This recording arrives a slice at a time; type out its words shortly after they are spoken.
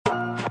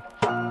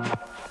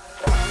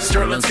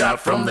Sterling Scott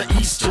from the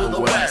east to the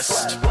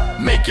west.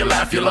 Make you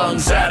laugh your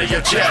lungs out of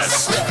your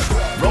chest.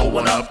 Roll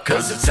one up,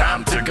 cause it's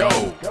time to go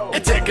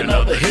and take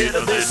another hit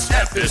of this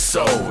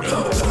episode.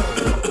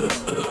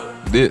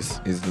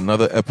 This is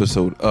another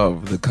episode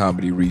of the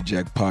Comedy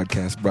Reject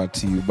Podcast, brought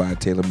to you by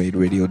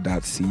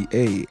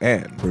TaylorMadeRadio.ca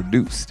and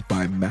produced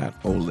by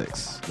Matt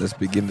Olix. Let's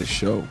begin the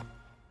show.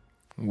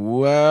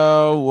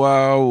 Wow.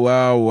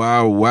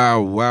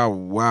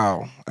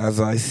 As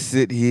I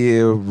sit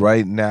here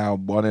right now,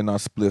 burning our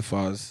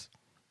spliffers,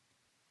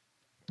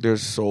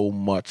 there's so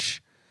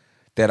much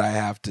that I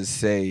have to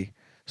say.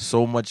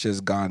 So much has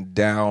gone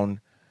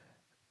down.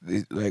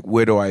 Like,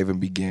 where do I even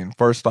begin?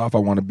 First off, I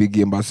want to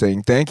begin by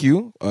saying thank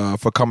you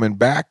for coming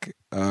back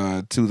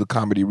to the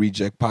Comedy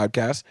Reject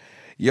Podcast.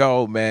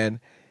 Yo,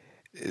 man,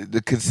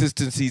 the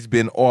consistency's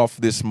been off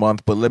this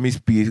month, but let me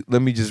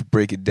just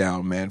break it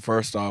down, man.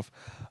 First off,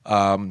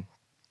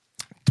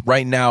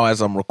 right now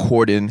as I'm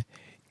recording,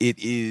 it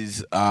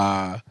is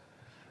a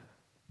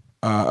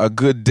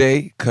good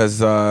day because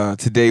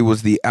today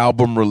was the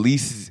album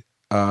release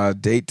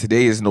date.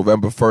 Today is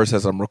November 1st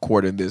as I'm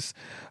recording this.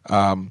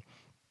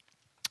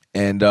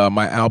 And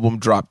my album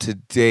dropped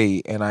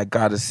today, and I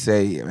gotta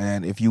say,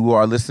 man, if you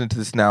are listening to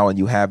this now and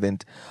you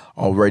haven't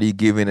already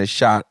given a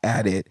shot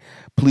at it,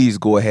 please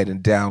go ahead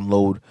and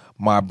download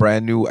my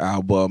brand new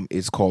album.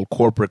 It's called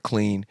Corporate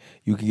Clean.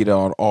 You can get it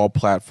on all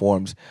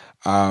platforms.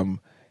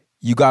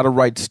 You gotta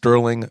write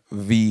Sterling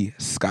V.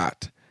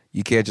 Scott.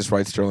 You can't just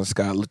write Sterling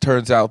Scott. It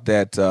turns out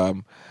that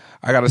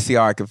I gotta see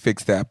how I can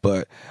fix that,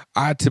 but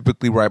I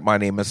typically write my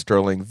name as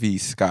Sterling V.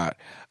 Scott.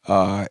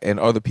 And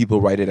other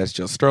people write it as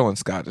just Sterling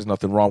Scott. There's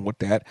nothing wrong with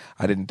that.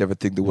 I didn't ever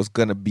think there was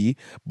going to be.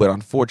 But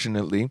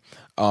unfortunately,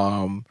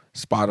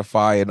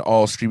 Spotify and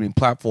all streaming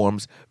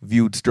platforms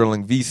viewed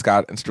Sterling V.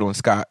 Scott and Sterling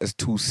Scott as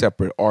two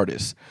separate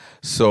artists.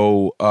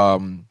 So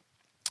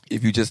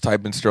if you just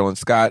type in Sterling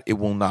Scott, it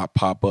will not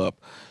pop up.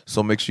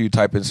 So make sure you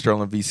type in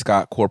Sterling V.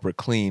 Scott Corporate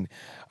Clean.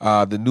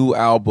 The new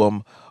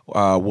album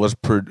was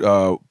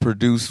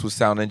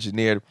sound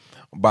engineered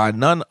by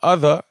none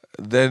other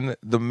than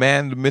the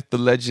man, the myth, the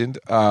legend,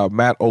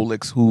 Matt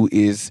Olix, who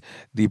is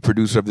the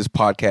producer of this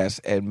podcast.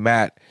 And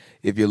Matt,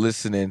 if you're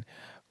listening,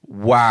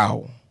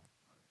 wow.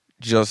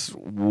 Just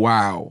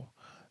wow.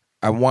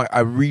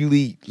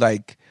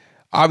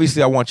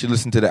 Obviously I want you to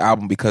listen to the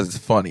album because it's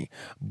funny,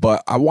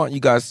 but I want you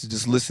guys to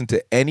just listen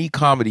to any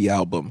comedy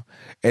album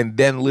and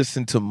then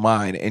listen to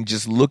mine and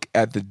just look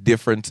at the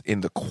difference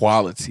in the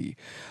quality.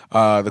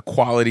 The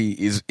quality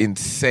is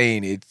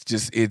insane.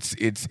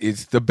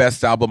 It's the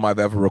best album I've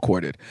ever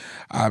recorded.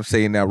 I'm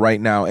saying that right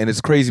now. And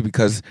it's crazy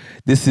because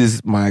this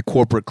is my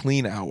Corporate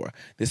Clean hour.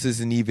 This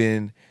isn't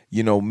even,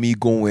 me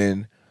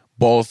going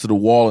balls to the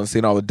wall and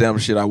saying all the dumb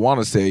shit I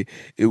want to say.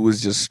 It was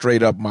just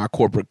straight up my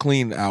Corporate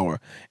Clean hour.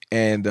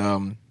 And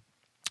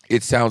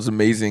it sounds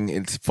amazing.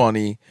 It's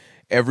funny.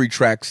 Every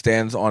track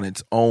stands on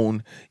its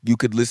own. You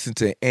could listen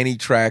to any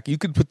track. You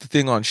could put the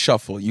thing on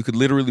shuffle. You could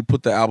literally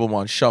put the album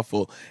on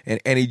shuffle, and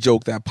any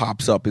joke that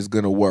pops up is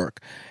going to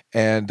work.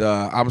 And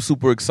I'm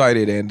super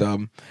excited.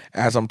 And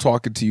as I'm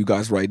talking to you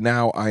guys right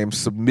now, I am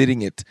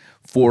submitting it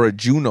for a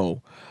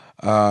Juno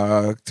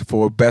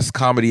for Best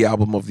Comedy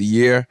Album of the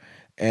Year.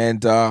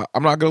 And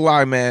I'm not going to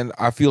lie, man.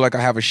 I feel like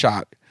I have a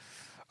shot.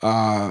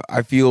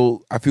 I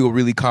feel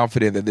really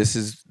confident that this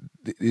is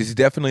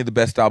definitely the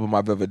best album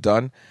I've ever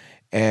done,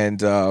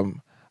 and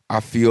I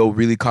feel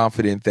really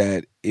confident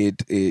that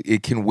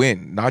it can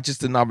win, not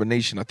just the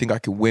nomination. I think I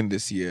can win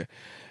this year,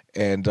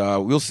 and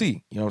we'll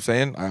see. You know what I'm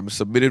saying? I'm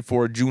submitted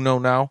for a Juno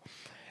now,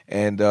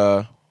 and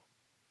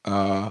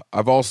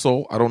I've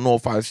also, I don't know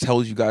if I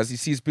told you guys. You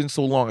see, it's been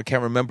so long, I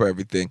can't remember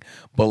everything,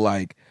 but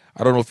I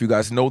don't know if you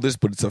guys know this,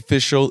 but it's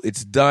official.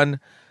 It's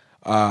done.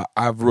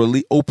 I've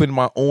really opened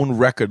my own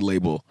record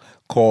label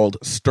called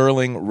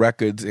Sterling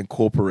Records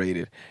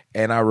Incorporated,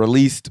 and I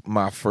released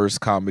my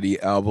first comedy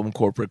album,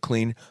 Corporate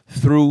Clean,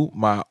 through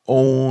my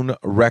own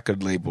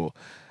record label.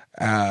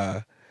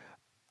 I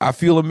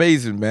feel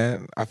amazing,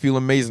 man. I feel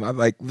amazing.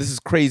 This is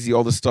crazy,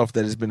 all the stuff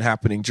that has been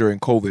happening during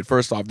COVID.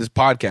 First off, this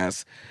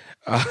podcast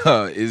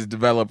is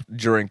developed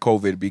during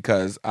COVID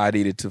because I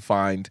needed to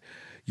find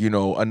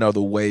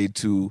another way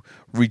to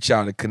reach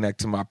out and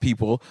connect to my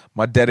people,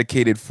 my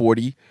dedicated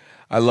 40.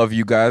 I love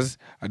you guys.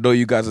 I know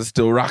you guys are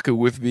still rocking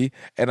with me,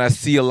 and I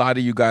see a lot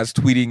of you guys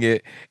tweeting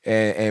it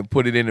and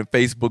put it in the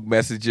Facebook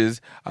messages.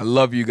 I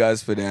love you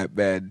guys for that,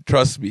 man.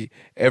 Trust me.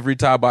 Every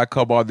time I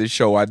come on this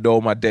show, I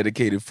know my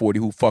dedicated 40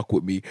 who fuck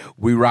with me.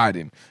 We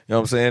riding. You know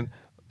what I'm saying?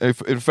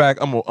 In fact,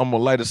 I'm gonna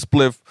light a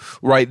spliff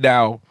right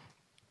now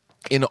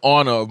in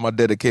honor of my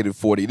dedicated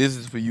 40. This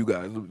is for you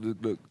guys.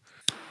 Look.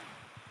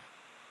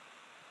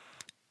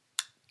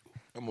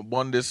 I'm gonna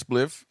burn this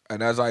spliff,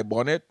 and as I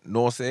burn it,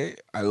 say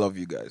I love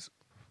you guys.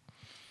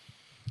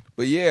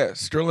 But yeah,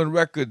 Sterling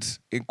Records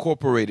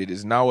Incorporated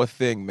is now a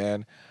thing,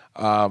 man.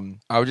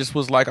 I just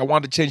was like, I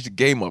wanted to change the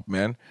game up,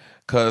 man,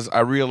 because I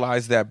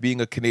realized that being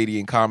a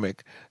Canadian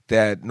comic,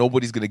 that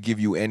nobody's going to give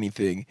you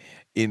anything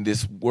in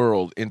this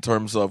world in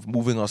terms of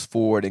moving us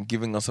forward and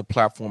giving us a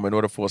platform in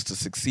order for us to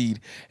succeed.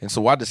 And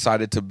so I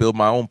decided to build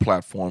my own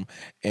platform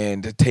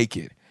and to take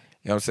it.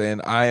 You know what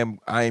I'm saying?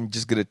 I am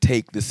just gonna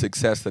take the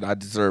success that I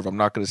deserve. I'm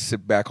not gonna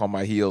sit back on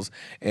my heels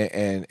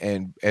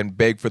and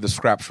beg for the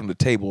scraps from the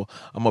table.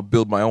 I'm gonna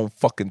build my own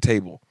fucking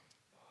table.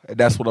 And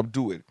that's what I'm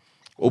doing.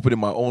 Opening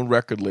my own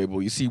record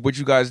label. You see, what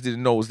you guys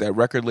didn't know is that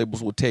record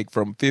labels will take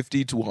from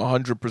 50 to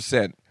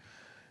 100%,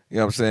 you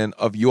know what I'm saying,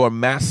 of your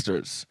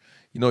masters.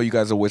 You know, you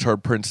guys always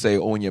heard Prince say,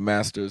 own your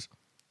masters.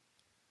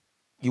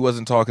 He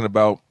wasn't talking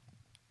about,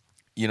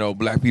 you know,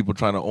 black people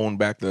trying to own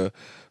back the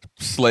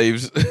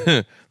slaves,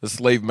 the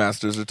slave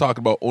masters. They're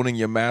talking about owning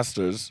your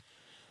masters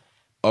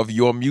of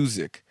your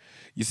music.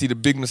 You see, the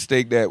big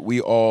mistake that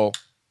we all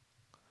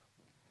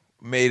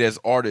made as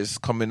artists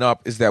coming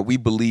up is that we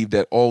believe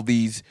that all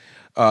these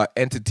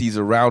entities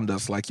around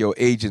us, like your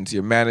agents,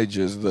 your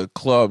managers, the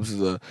clubs,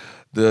 the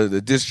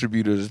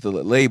distributors, the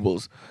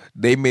labels,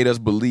 they made us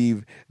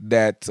believe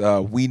that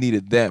we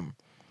needed them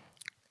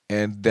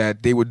and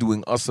that they were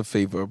doing us a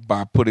favor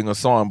by putting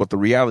us on. But the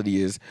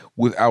reality is,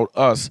 without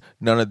us,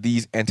 none of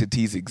these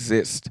entities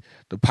exist.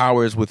 The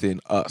power is within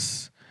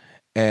us.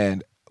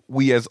 And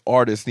we as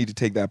artists need to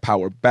take that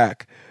power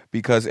back,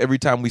 because every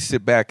time we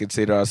sit back and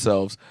say to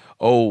ourselves,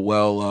 oh,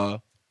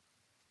 well,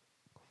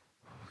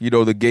 you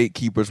know, the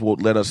gatekeepers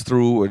won't let us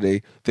through, or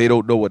they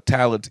don't know what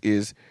talent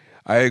is.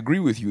 I agree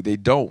with you. They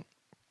don't.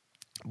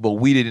 But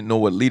we didn't know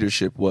what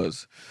leadership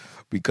was.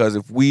 Because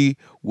if we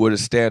were to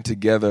stand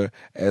together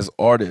as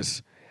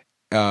artists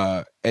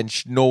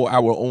and know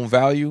our own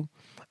value,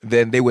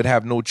 then they would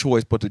have no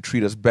choice but to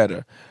treat us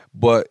better.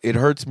 But it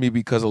hurts me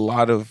because a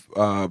lot of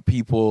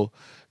people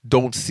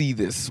don't see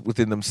this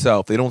within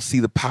themselves. They don't see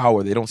the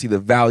power. They don't see the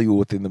value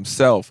within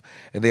themselves,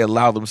 and they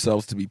allow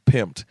themselves to be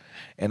pimped.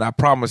 And I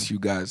promise you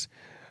guys,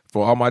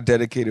 for all my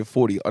dedicated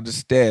 40,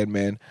 understand,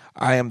 man,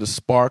 I am the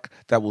spark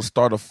that will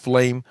start a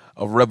flame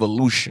of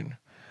revolution.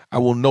 I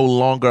will no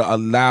longer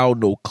allow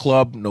no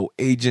club, no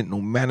agent,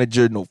 no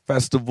manager, no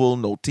festival,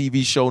 no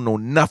TV show, no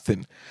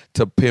nothing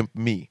to pimp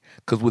me.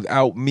 Because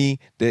without me,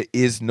 there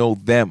is no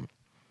them.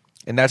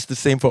 And that's the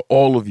same for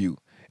all of you.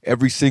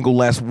 Every single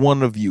last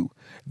one of you.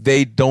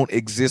 They don't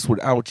exist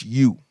without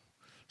you.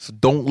 So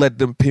don't let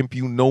them pimp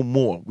you no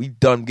more. We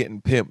done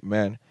getting pimped,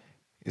 man.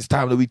 It's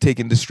time that we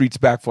taking the streets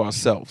back for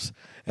ourselves.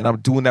 And I'm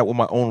doing that with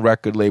my own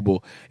record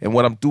label. And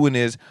what I'm doing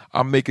is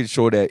I'm making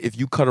sure that if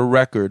you cut a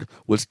record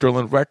with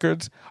Sterling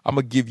Records, I'm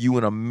going to give you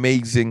an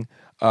amazing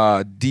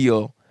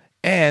deal.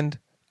 And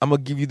I'm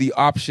going to give you the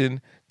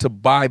option to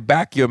buy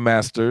back your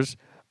masters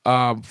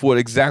for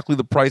exactly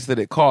the price that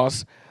it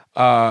costs.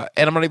 And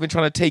I'm not even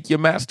trying to take your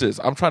masters.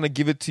 I'm trying to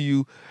give it to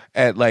you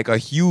at like a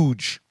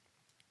huge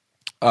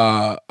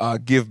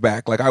give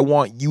back. Like, I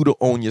want you to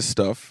own your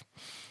stuff,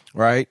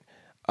 right?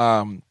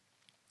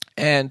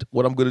 And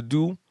what I'm going to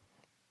do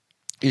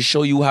is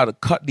show you how to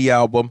cut the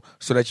album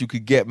so that you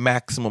could get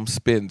maximum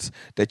spins,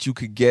 that you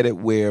could get it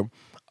where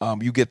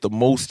you get the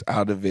most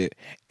out of it.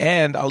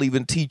 And I'll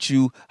even teach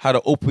you how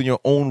to open your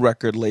own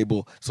record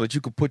label so that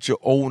you can put your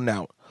own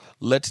out.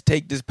 Let's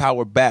take this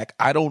power back.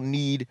 I don't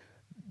need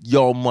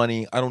your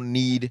money. I don't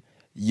need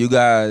you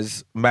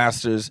guys'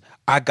 masters.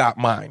 I got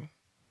mine.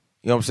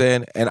 You know what I'm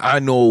saying? And I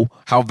know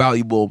how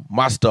valuable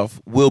my stuff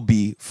will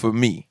be for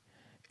me.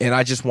 And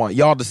I just want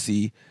y'all to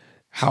see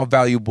how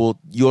valuable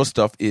your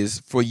stuff is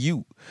for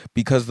you.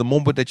 Because the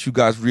moment that you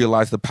guys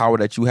realize the power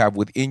that you have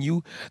within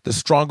you, the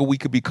stronger we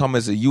could become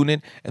as a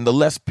unit and the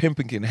less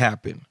pimping can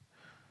happen.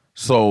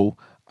 So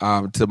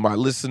to my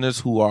listeners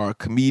who are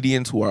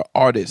comedians, who are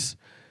artists,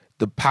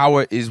 the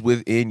power is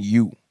within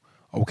you,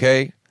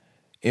 okay?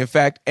 In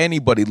fact,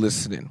 anybody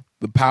listening,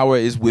 the power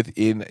is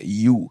within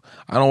you.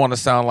 I don't want to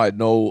sound like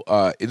no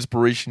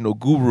inspirational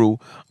guru,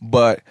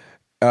 but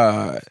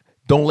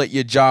don't let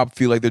your job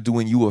feel like they're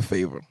doing you a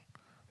favor.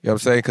 You know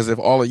what I'm saying? Because if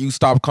all of you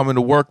stop coming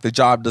to work, the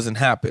job doesn't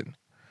happen.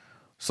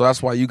 So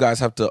that's why you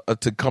guys have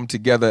to come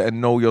together and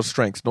know your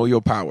strengths, know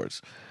your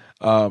powers.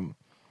 And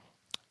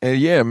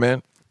yeah,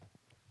 man.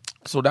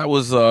 So that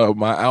was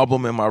my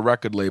album and my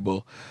record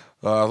label.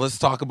 Let's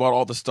talk about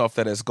all the stuff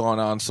that has gone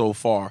on so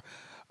far.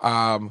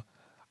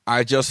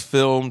 I just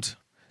filmed.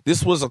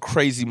 This was a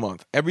crazy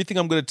month. Everything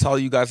I'm going to tell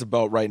you guys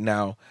about right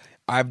now,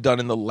 I've done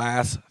in the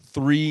last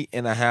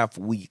 3.5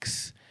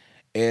 weeks.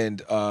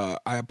 And I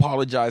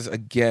apologize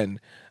again.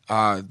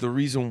 The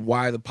reason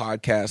why the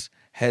podcast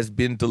has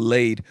been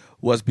delayed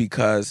was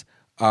because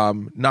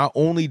not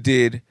only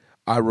did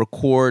I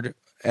record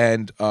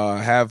and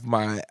have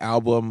my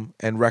album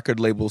and record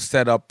label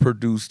set up,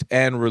 produced,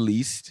 and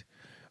released,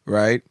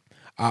 right?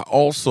 I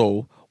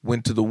also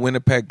went to the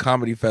Winnipeg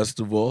Comedy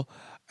Festival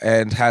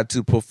and had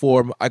to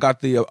perform. I got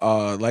the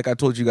like I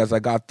told you guys, I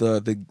got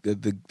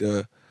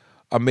the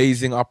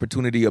amazing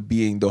opportunity of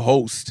being the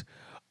host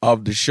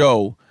of the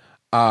show.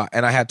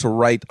 And I had to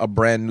write a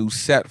brand new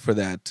set for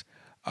that.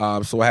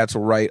 So I had to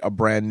write a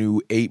brand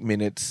new 8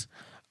 minutes.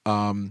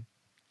 And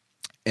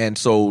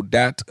so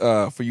that,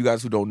 for you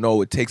guys who don't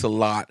know, it takes a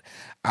lot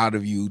out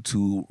of you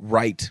to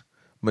write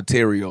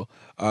material.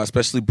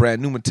 especially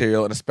brand new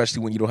material, and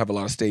especially when you don't have a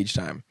lot of stage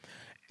time.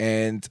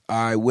 And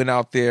I went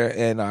out there,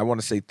 and I want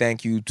to say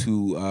thank you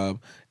to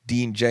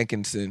Dean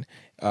Jenkinson.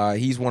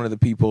 He's one of the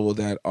people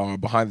that are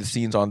behind the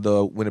scenes on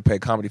the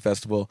Winnipeg Comedy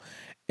Festival.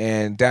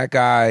 And that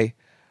guy,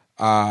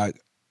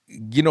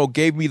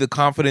 gave me the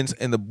confidence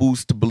and the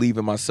boost to believe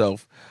in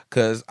myself,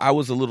 because I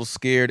was a little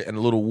scared and a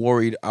little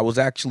worried. I was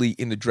actually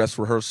in the dress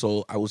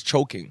rehearsal. I was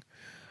choking.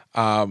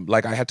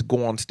 Like I had to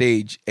go on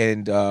stage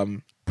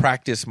and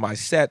practice my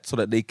set so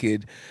that they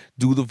could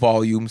do the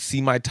volume, see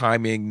my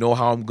timing, know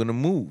how I'm going to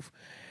move.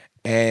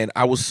 And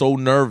I was so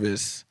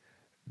nervous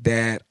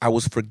that I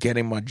was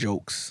forgetting my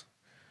jokes.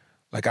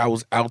 Like I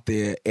was out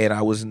there and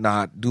I was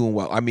not doing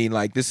well. I mean,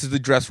 like this is the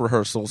dress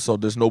rehearsal, so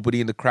there's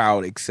nobody in the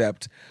crowd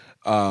except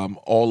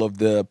all of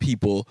the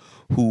people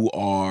who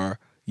are,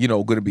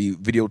 going to be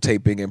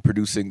videotaping and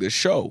producing this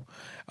show,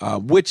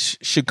 which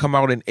should come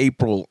out in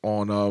April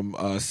on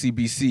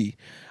CBC.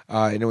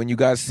 And when you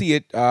guys see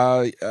it,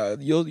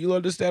 you'll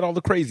understand all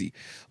the crazy.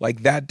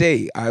 Like that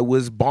day, I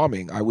was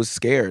bombing. I was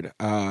scared.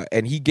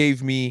 And he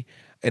gave me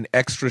an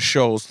extra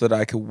show so that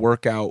I could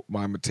work out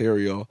my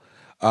material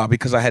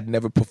because I had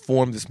never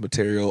performed this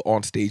material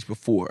on stage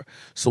before.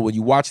 So when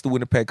you watch the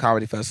Winnipeg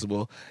Comedy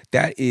Festival,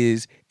 that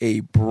is a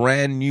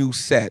brand new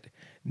set,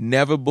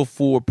 never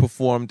before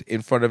performed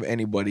in front of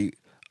anybody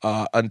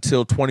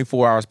until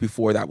 24 hours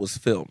before that was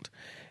filmed.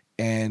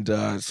 And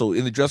so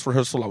in the dress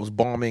rehearsal, I was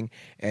bombing,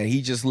 and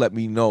he just let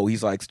me know.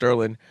 He's like,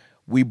 Sterling,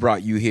 we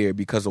brought you here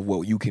because of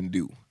what you can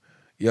do.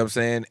 You know what I'm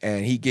saying?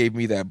 And he gave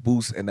me that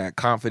boost and that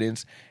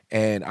confidence.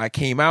 And I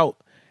came out,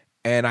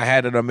 and I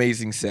had an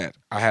amazing set.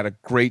 I had a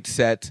great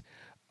set.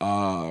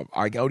 I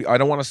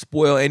don't want to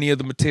spoil any of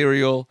the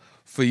material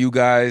for you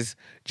guys.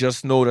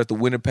 Just know that the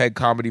Winnipeg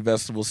Comedy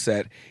Festival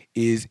set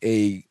is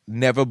a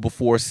never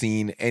before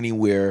seen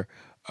anywhere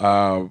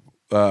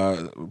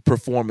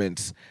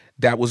performance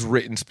that was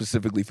written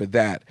specifically for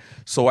that.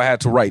 So I had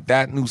to write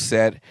that new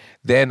set.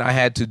 Then I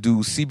had to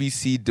do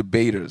CBC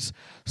Debaters.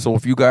 So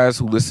if you guys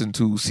who listen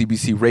to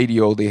CBC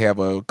Radio, they have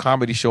a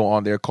comedy show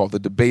on there called The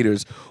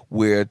Debaters,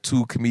 where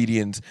two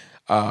comedians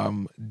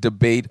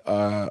debate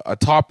a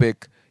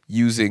topic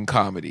using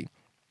comedy.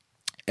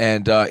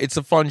 And it's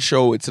a fun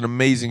show. It's an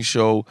amazing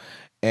show.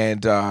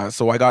 And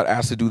so I got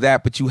asked to do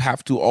that. But you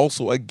have to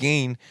also,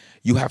 again,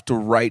 you have to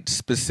write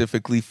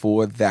specifically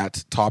for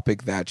that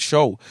topic, that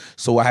show.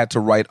 So I had to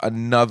write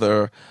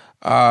another,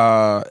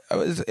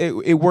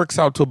 it works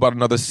out to about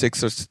another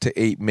 6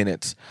 to 8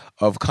 minutes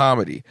of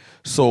comedy.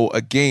 So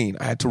again,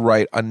 I had to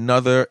write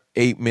another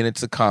 8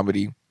 minutes of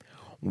comedy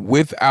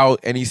without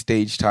any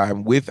stage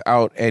time,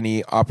 without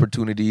any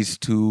opportunities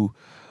to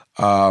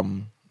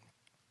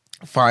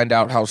find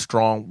out how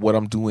strong what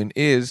I'm doing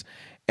is.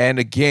 And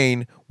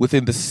again,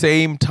 within the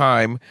same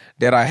time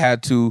that I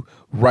had to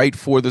write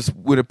for this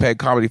Winnipeg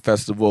Comedy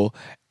Festival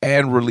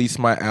and release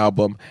my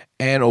album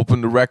and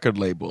open the record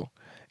label.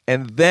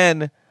 And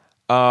then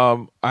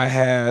I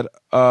had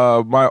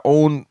my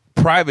own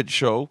private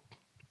show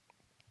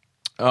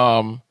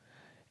and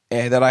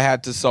that I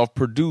had to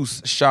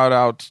self-produce. Shout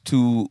out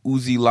to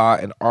Uzi La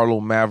and Arlo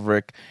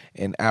Maverick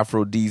and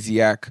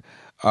Aphrodisiac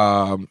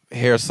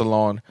Hair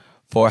Salon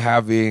for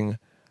having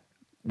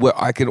what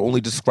I can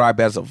only describe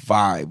as a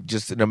vibe,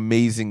 just an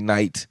amazing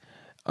night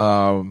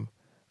of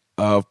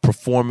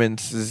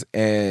performances,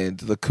 and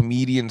the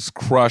comedians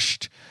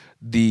crushed,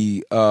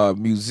 the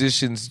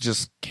musicians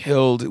just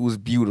killed. It was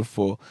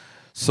beautiful.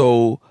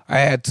 So I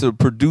had to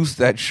produce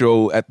that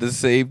show at the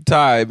same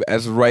time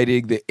as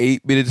writing the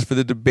 8 minutes for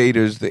the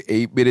Debaters, the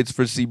 8 minutes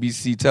for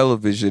CBC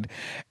television,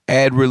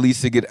 and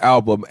releasing an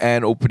album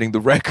and opening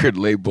the record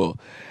label.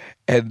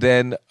 And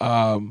then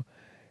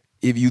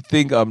if you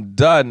think I'm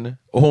done,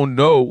 oh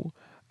no.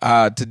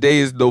 Today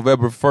is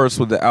November 1st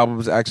when the album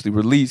is actually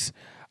released.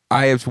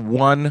 I have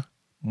one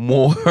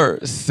more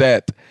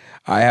set.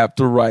 I have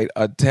to write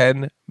a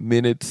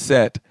 10-minute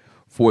set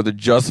for the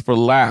Just for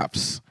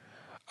Laughs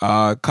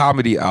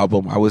comedy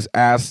album. I was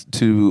asked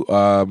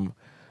to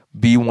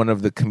be one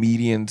of the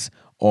comedians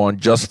on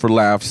Just for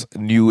Laughs'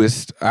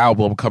 newest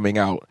album coming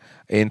out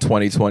in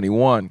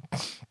 2021,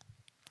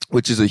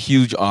 which is a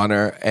huge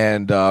honor.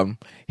 And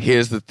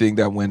here's the thing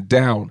that went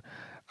down.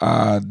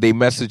 They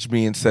messaged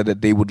me and said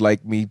that they would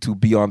like me to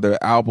be on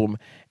their album,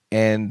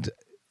 and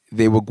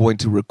they were going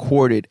to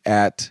record it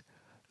at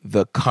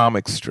the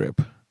Comic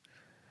Strip.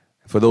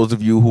 For those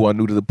of you who are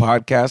new to the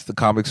podcast, the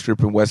Comic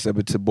Strip in West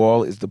Edmonton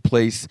Mall is the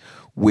place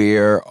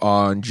where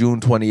on June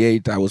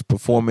 28th I was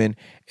performing,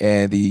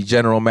 and the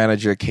general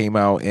manager came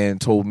out and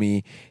told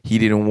me he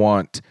didn't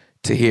want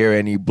to hear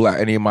any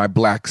of my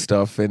black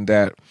stuff, and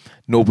that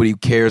nobody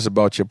cares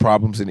about your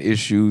problems and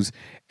issues,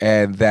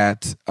 and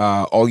that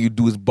all you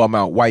do is bum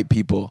out white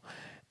people.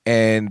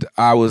 And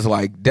I was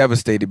like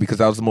devastated, because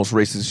that was the most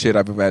racist shit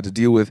I've ever had to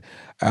deal with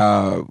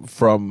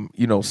from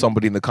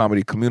somebody in the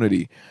comedy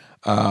community.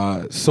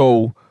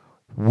 So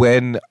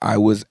when I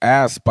was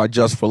asked by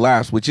Just for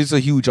Laughs, which is a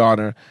huge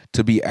honor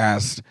to be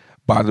asked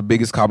by the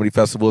biggest comedy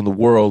festival in the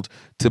world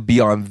to be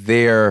on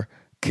their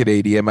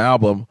Canadian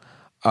album,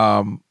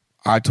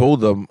 I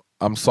told them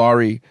I'm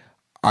sorry,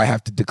 I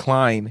have to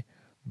decline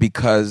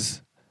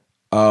because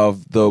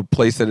of the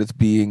place that it's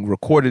being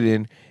recorded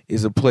in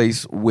is a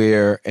place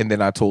where, and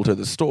then I told her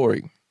the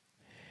story.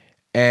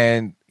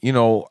 And, you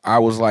know, I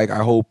was like,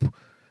 I hope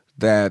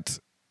that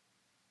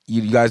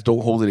you guys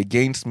don't hold it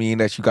against me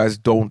and that you guys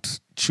don't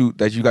choose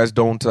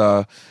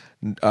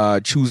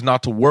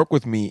not to work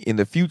with me in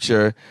the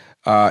future.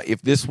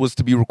 If this was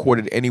to be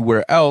recorded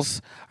anywhere else,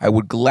 I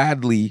would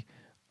gladly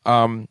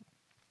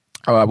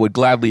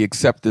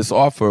accept this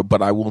offer,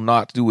 but I will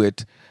not do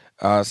it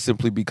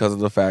simply because of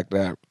the fact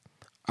that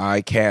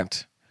I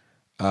can't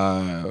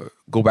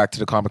go back to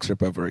the comic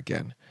strip ever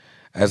again.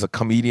 As a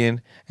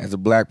comedian, as a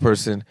black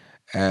person,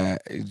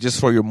 just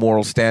for your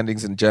moral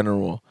standings in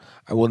general,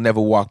 I will never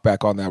walk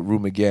back on that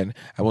room again.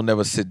 I will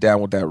never sit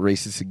down with that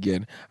racist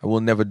again. I will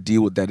never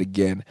deal with that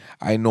again.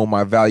 I know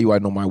my value. I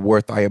know my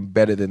worth. I am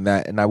better than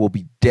that. And I will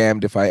be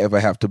damned if I ever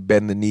have to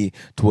bend the knee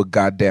to a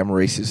goddamn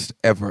racist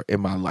ever in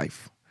my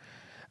life.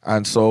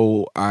 And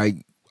so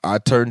I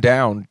turned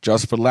down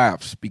Just for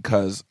Laughs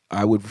because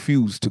I would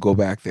refuse to go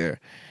back there.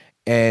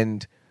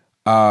 And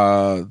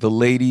the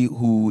lady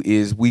who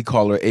is, we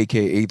call her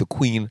AKA the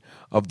queen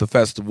of the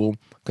festival,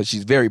 because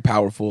she's very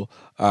powerful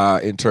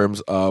in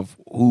terms of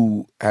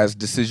who has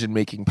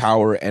decision-making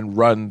power and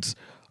runs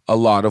a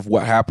lot of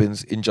what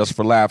happens in Just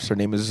for Laughs. Her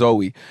name is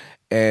Zoe.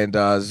 And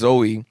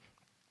Zoe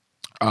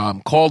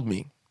called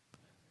me.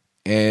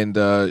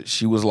 And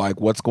she was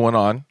like, what's going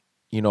on?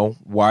 You know,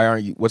 why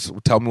aren't you,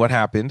 tell me what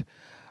happened.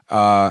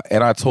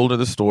 And I told her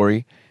the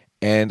story.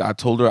 And I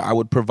told her I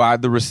would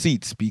provide the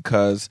receipts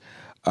because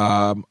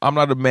I'm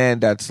not a man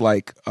that's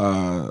like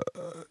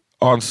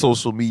on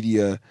social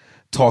media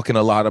talking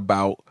a lot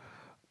about,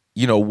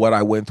 you know, what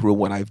I went through and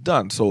what I've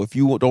done. So if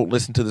you don't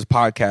listen to this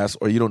podcast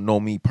or you don't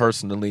know me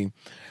personally,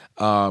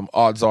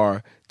 odds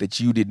are that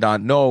you did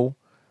not know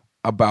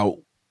about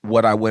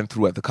what I went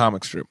through at the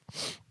comic strip.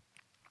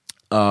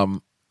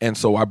 And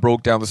so I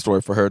broke down the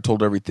story for her, told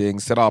her everything,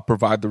 said I'll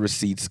provide the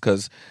receipts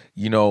because,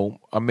 you know,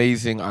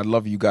 amazing. I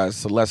love you guys.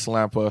 Celeste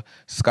Lampa,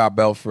 Scott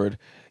Belford.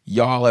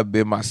 Y'all have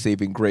been my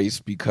saving grace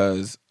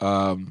because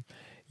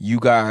you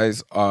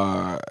guys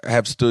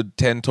have stood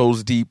 10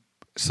 toes deep.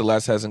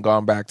 Celeste hasn't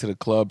gone back to the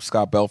club.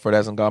 Scott Belford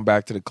hasn't gone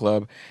back to the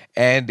club.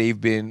 And they've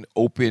been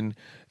openly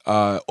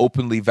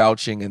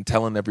vouching and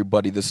telling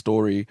everybody the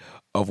story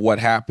of what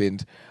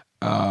happened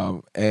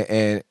and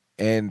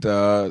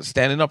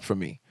standing up for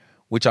me,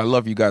 which I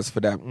love you guys for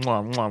that.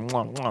 Mwah, mwah,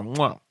 mwah, mwah,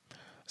 mwah.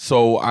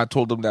 So I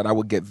told them that I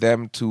would get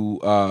them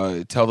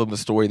to tell them the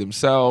story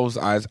themselves.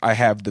 I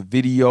have the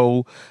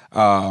video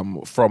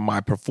from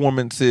my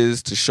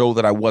performances to show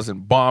that I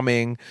wasn't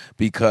bombing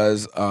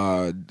because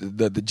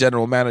the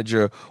general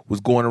manager was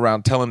going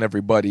around telling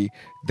everybody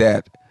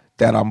that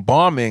I'm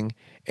bombing.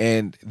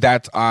 And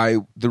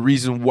the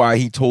reason why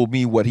he told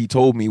me what he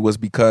told me was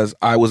because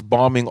I was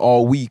bombing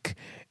all week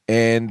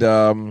and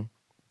that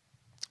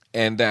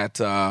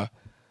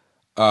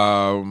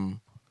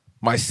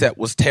my set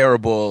was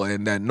terrible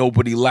and that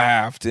nobody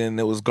laughed and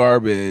it was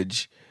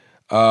garbage.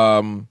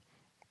 So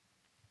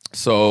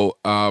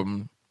I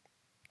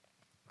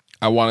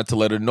wanted to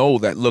let her know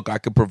that, look, I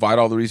could provide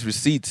all these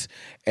receipts.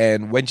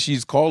 And when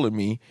she's calling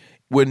me,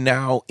 we're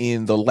now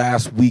in the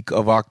last week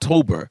of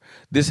October.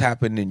 This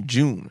happened in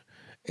June.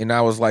 And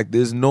I was like,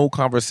 there's no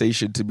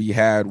conversation to be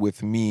had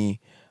with me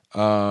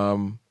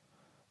and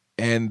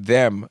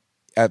them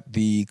at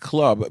the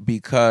club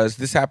because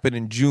this happened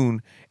in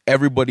June.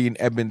 Everybody in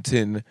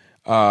Edmonton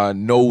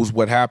knows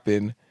what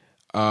happened,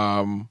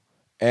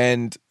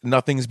 and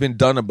nothing's been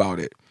done about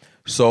it.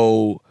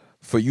 So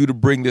for you to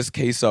bring this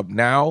case up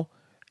now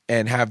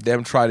and have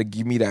them try to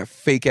give me that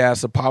fake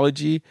ass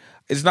apology,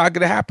 it's not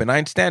gonna happen. I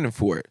ain't standing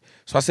for it.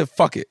 So I said,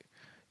 fuck it.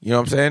 You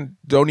know what I'm saying?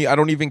 I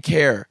don't even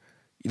care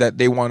that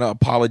they want to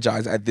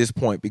apologize at this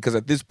point because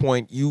at this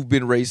point you've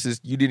been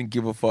racist. You didn't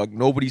give a fuck.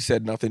 Nobody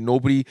said nothing.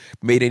 Nobody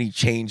made any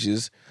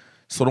changes.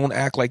 So don't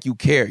act like you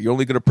care. You're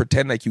only going to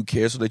pretend like you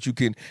care so that you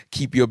can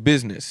keep your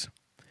business.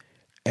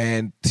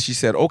 And she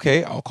said,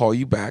 okay, I'll call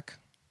you back.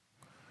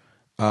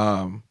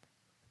 And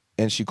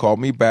she called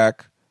me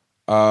back.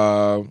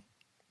 And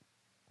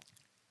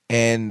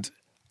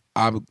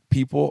I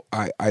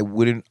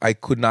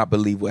could not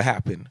believe what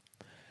happened.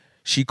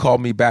 She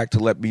called me back to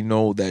let me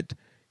know that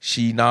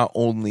she not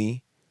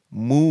only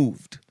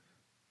moved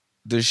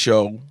the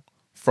show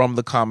from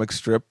the comic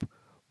strip,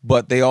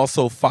 but they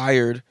also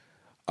fired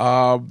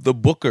the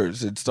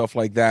bookers and stuff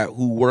like that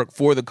who work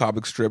for the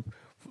comic strip,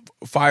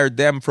 fired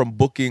them from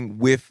booking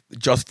with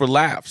Just for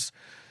Laughs.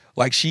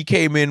 Like she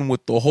came in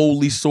with the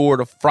holy sword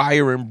of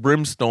fire and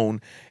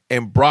brimstone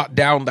and brought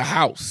down the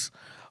house.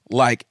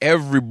 Like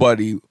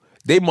everybody,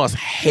 they must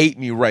hate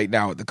me right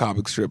now at the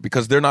comic strip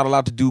because they're not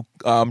allowed to do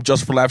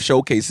Just for Laughs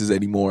showcases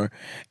anymore.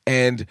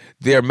 And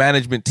their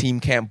management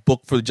team can't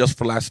book for the Just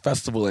for Laughs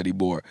festival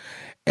anymore.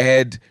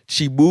 And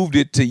she moved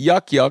it to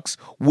Yuck Yucks,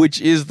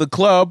 which is the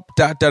club,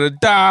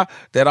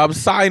 that I'm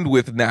signed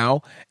with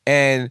now.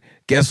 And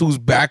guess who's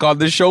back on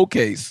the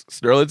showcase?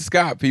 Sterling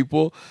Scott,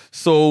 people.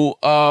 So,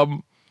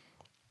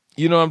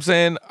 you know what I'm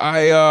saying?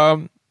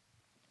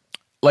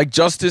 like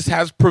justice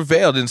has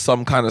prevailed in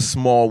some kind of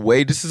small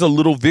way. This is a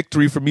little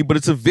victory for me, but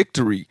it's a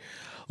victory.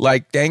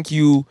 Like, thank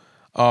you,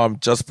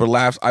 Just for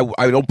Laughs.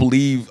 I don't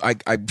believe,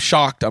 I'm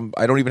shocked.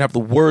 I don't even have the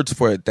words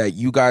for it, that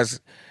you guys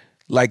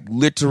like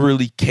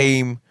literally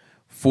came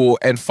for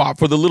and fought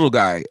for the little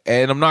guy.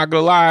 And I'm not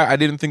gonna lie, I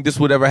didn't think this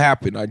would ever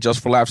happen.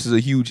 Just for Laughs is a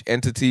huge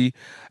entity,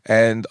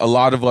 and a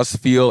lot of us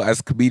feel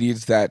as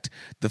comedians that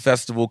the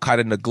festival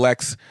kind of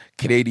neglects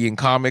Canadian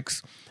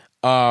comics.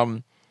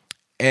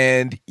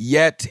 And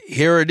yet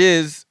here it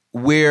is,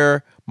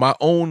 where my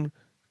own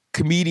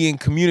comedian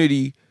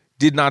community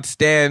did not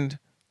stand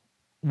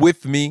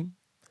with me,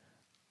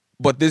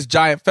 but this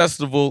giant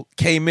festival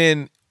came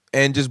in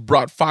and just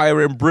brought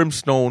fire and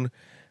brimstone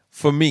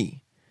for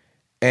me.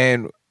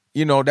 And,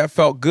 you know, that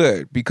felt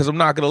good, because I'm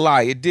not going to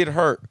lie, it did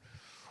hurt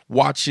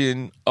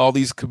watching all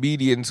these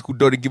comedians who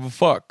don't give a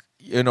fuck,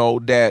 you know,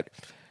 that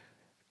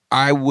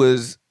I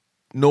was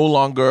no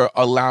longer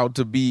allowed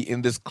to be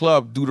in this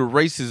club due to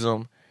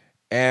racism.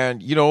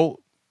 And, you know,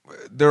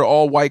 they're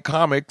all white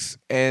comics,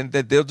 and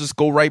that they'll just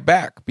go right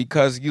back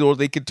because, you know,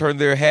 they can turn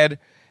their head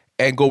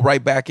and go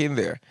right back in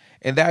there.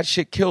 And that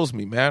shit kills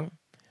me, man.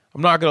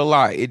 I'm not going to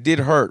lie. It did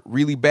hurt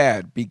really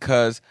bad,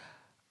 because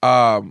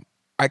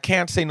I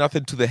can't say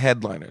nothing to the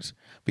headliners,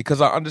 because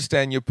I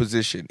understand your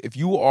position. If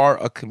you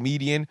are a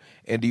comedian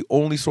and the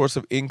only source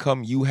of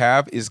income you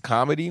have is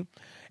comedy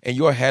and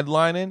you're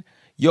headlining,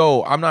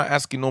 yo, I'm not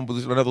asking none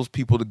of those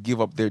people to give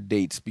up their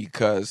dates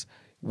because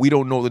we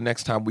don't know the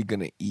next time we're going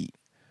to eat.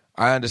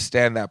 I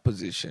understand that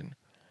position.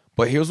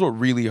 But here's what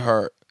really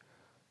hurt.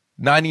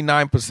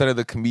 99% of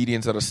the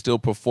comedians that are still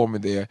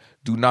performing there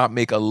do not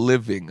make a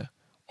living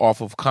off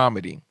of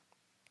comedy.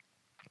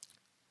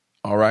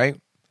 All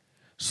right?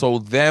 So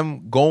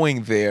them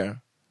going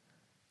there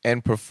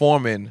and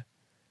performing,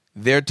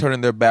 they're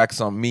turning their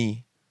backs on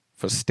me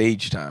for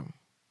stage time.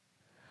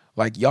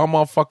 Like, y'all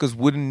motherfuckers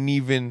wouldn't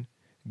even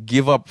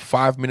give up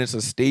 5 minutes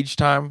of stage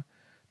time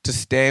to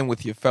stand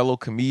with your fellow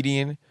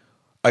comedian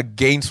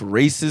against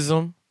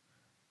racism?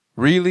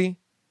 Really?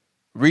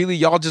 Really?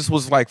 Y'all just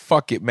was like,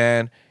 fuck it,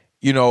 man.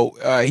 You know,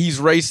 he's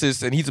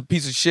racist and he's a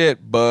piece of shit,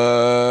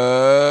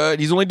 but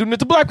he's only doing it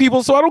to black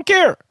people, so I don't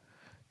care.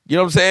 You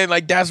know what I'm saying?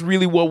 Like, that's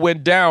really what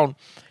went down.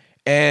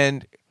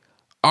 And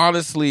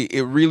honestly,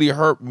 it really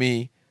hurt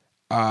me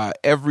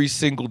every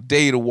single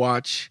day to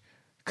watch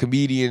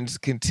comedians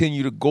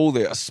continue to go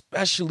there,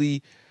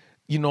 especially,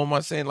 you know what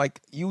I'm saying?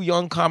 Like, you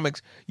young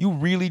comics, you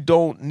really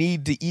don't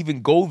need to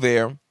even go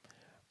there.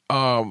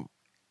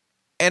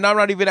 And I'm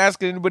not even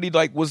asking anybody,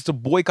 like, was to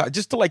boycott,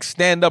 just to, like,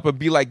 stand up and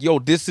be like, yo,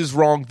 this is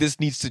wrong, this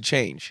needs to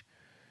change.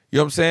 You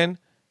know what I'm saying?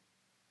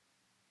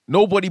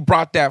 Nobody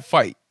brought that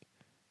fight.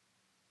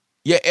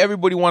 Yeah,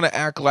 everybody want to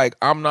act like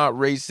I'm not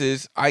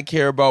racist, I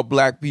care about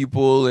black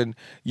people, and,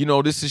 you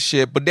know, this is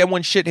shit. But then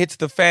when shit hits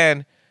the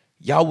fan,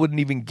 y'all wouldn't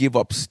even give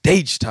up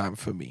stage time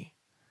for me.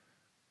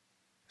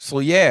 So,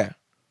 yeah,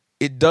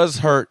 it does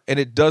hurt, and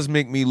it does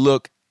make me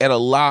look at a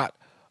lot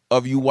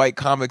of you white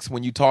comics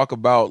when you talk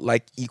about,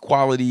 like,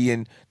 equality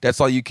and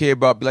that's all you care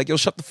about. Be like, yo,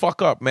 shut the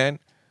fuck up, man.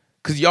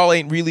 Because y'all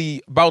ain't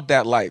really about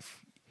that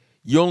life.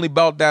 You only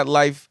about that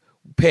life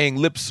paying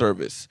lip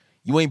service.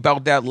 You ain't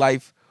about that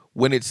life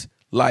when it's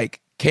like,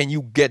 can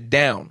you get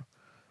down?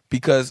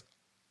 Because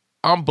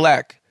I'm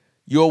black,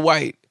 you're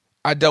white,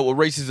 I dealt with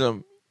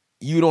racism,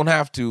 you don't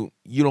have to,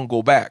 you don't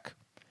go back.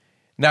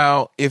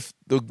 Now, if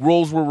the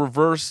roles were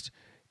reversed,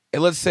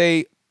 and let's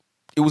say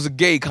it was a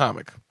gay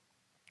comic,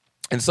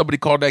 and somebody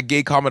called that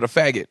gay comic a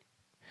faggot,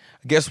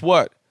 guess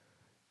what?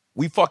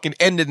 We fucking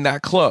ended in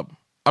that club.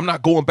 I'm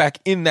not going back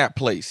in that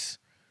place,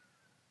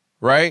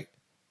 right?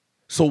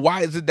 So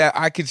why is it that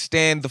I could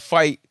stand the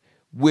fight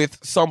with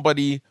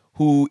somebody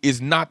who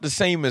is not the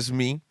same as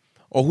me,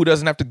 or who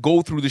doesn't have to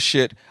go through the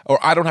shit, or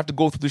I don't have to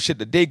go through the shit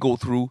that they go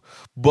through,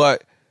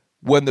 but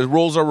when the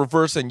roles are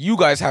reversed and you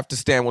guys have to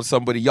stand with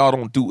somebody, y'all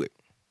don't do it?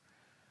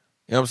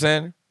 You know what I'm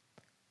saying?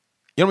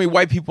 You know how many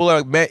white people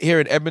are met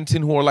here in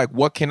Edmonton who are like,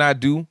 what can I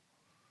do?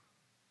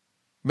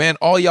 Man,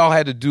 all y'all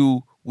had to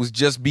do was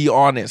just be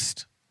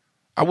honest.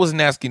 I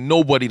wasn't asking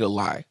nobody to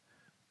lie.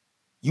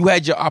 You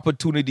had your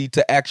opportunity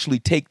to actually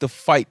take the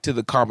fight to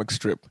the comic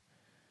strip.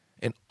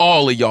 And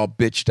all of y'all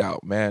bitched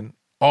out, man.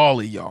 All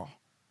of y'all.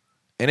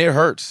 And it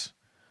hurts.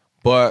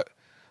 But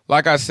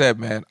like I said,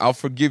 man, I'll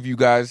forgive you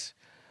guys.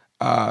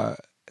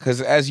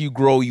 Because as you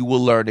grow, you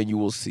will learn and you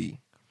will see.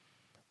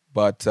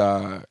 But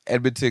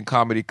Edmonton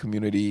comedy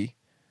community,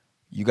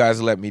 you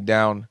guys let me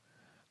down.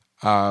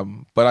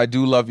 But I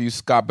do love you,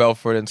 Scott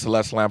Belford and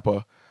Celeste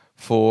Lampa,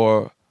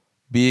 for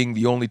being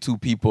the only two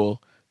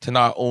people to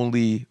not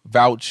only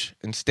vouch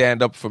and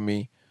stand up for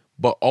me,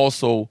 but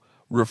also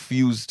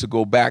refuse to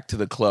go back to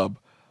the club,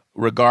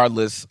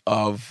 regardless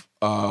of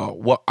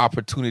what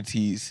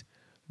opportunities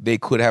they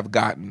could have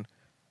gotten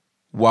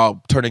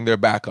while turning their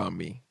back on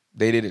me.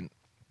 They didn't.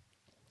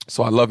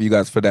 So I love you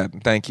guys for that,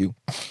 and thank you.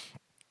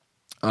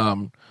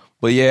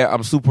 But yeah,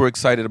 I'm super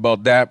excited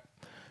about that.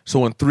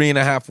 So in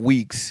 3.5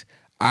 weeks,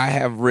 I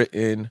have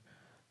written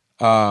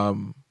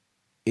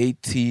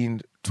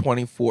 18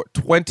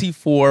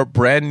 24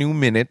 brand new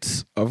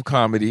minutes of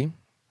comedy.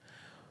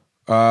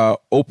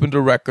 Opened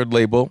a record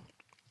label.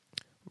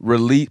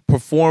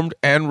 Performed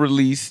and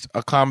released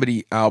a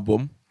comedy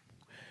album.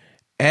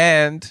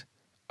 And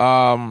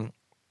I'm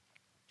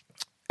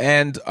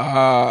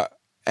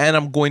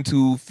going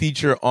to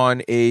feature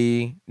on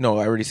no,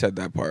 I already said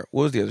that part.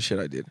 What was the other shit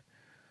I did?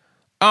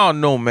 I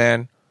don't know,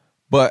 man.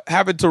 But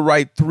having to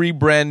write 3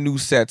 brand new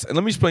sets. And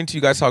let me explain to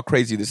you guys how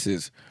crazy this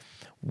is.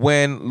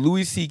 When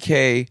Louis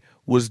C.K.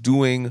 was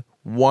doing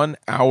 1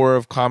 hour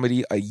of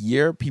comedy a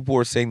year, people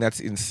were saying that's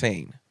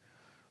insane,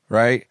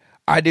 right?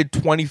 I did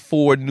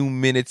 24 new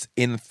minutes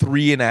in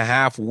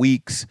 3.5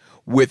 weeks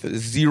with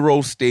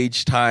 0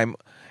 stage time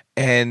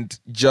and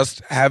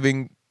just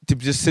having to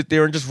just sit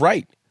there and just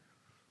write.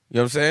 You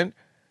know what I'm saying?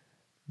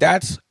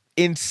 That's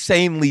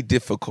insanely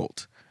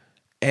difficult.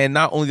 And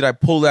not only did I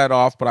pull that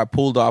off, but I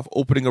pulled off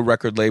opening a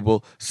record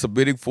label,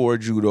 submitting for a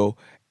judo,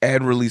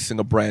 and releasing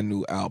a brand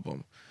new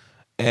album.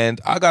 And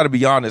I got to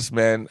be honest,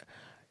 man,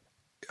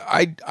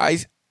 I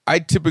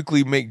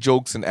typically make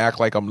jokes and act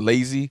like I'm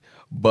lazy,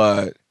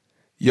 but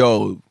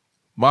yo,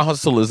 my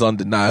hustle is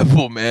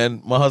undeniable,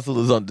 man. My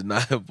hustle is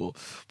undeniable.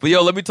 But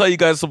yo, let me tell you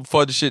guys some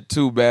fun shit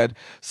too, man.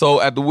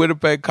 So at the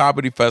Winnipeg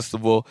Comedy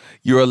Festival,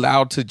 you're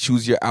allowed to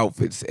choose your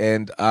outfits.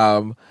 And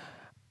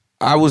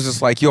I was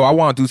just like, yo, I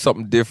want to do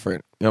something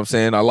different. You know what I'm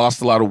saying? I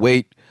lost a lot of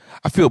weight.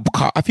 I feel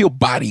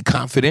body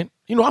confident.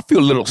 You know, I feel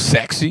a little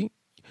sexy.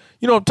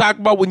 You know what I'm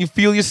talking about when you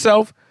feel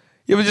yourself?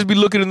 You ever just be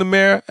looking in the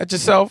mirror at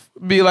yourself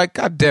and be like,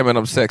 God damn it,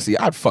 I'm sexy.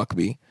 I'd fuck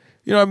me.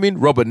 You know what I mean?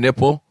 Rub a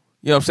nipple.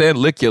 You know what I'm saying?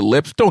 Lick your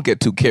lips. Don't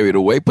get too carried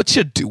away, but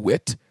you do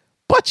it.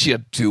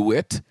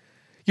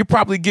 You're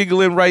probably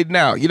giggling right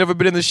now. You never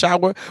been in the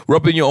shower,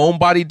 rubbing your own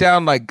body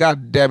down like,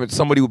 God damn it,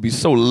 somebody would be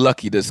so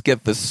lucky to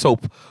get the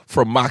soap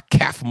from my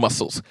calf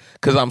muscles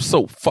because I'm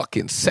so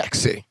fucking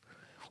sexy.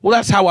 Well,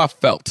 that's how I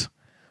felt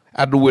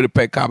at the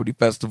Winnipeg Comedy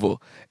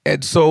Festival.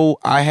 And so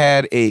I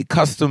had a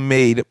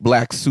custom-made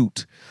black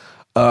suit.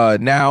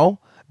 Now,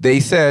 they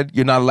said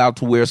you're not allowed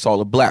to wear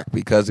solid black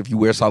because if you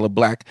wear solid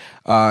black,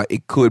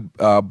 it could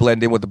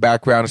blend in with the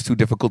background. It's too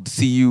difficult to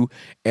see you.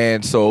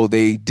 And so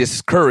they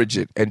discourage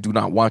it and do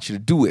not want you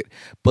to do it.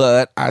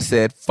 But I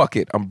said, fuck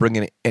it. I'm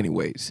bringing it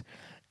anyways.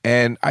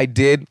 And I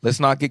did. Let's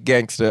not get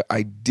gangster.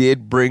 I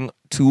did bring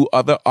 2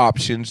 other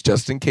options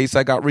just in case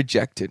I got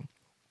rejected.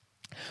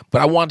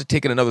 But I wanted to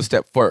take it another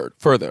step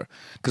further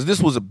because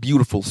this was a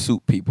beautiful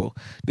suit, people.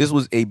 This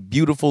was a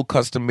beautiful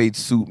custom-made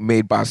suit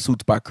made by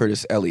Suits by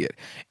Curtis Elliott.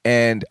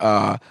 And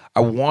I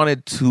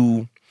wanted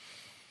to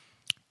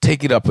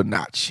take it up a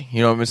notch.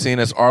 You know what I'm saying?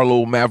 As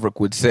Arlo Maverick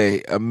would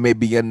say,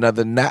 maybe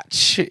another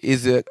notch.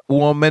 Is it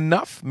warm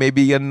enough?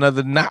 Maybe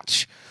another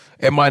notch.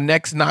 And my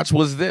next notch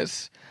was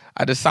this.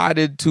 I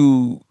decided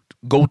to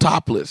go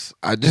topless.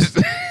 I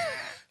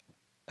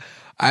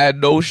had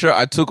no shirt.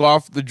 I took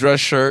off the dress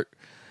shirt,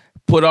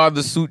 put on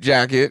the suit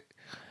jacket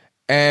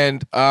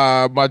and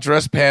my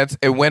dress pants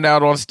and went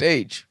out on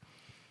stage.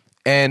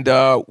 And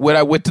when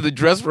I went to the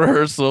dress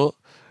rehearsal,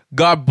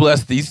 God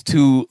bless these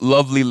 2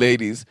 lovely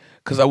ladies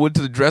because I went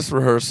to the dress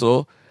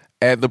rehearsal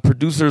and the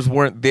producers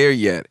weren't there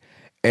yet.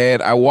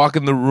 And I walk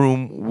in the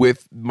room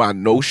with my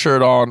no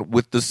shirt on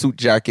with the suit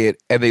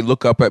jacket and they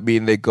look up at me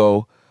and they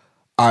go,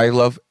 I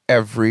love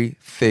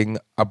everything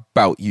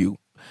about you.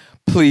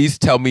 Please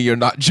tell me you're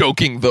not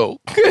joking though.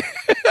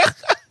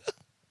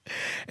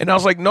 And I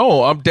was like,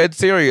 no, I'm dead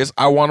serious.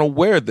 I want to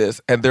wear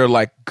this. And they're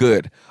like,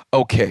 good.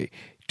 Okay.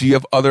 Do you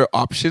have other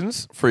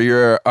options for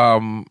your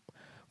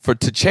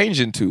to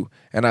change into?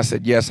 And I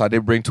said, yes, I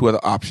did bring 2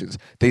 other options.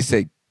 They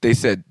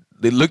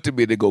looked at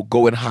me, they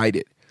go and hide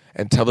it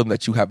and tell them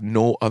that you have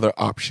no other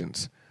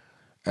options.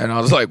 And I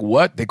was like,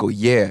 what? They go,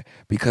 yeah,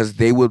 because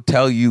they will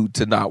tell you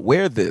to not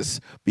wear this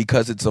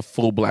because it's a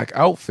full black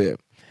outfit.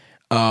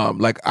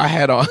 Like I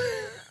had on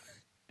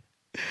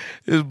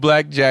this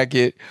black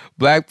jacket,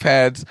 black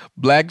pants,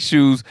 black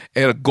shoes,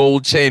 and a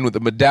gold chain with a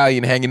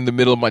medallion hanging in the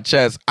middle of my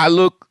chest. I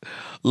look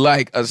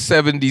like a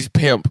 70s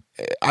pimp.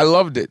 I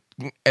loved it.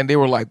 And they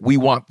were like, we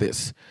want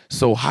this.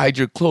 So hide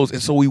your clothes.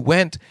 And so we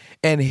went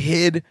and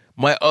hid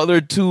my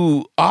other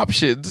 2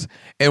 options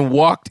and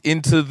walked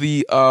into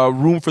the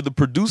room for the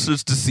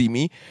producers to see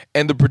me.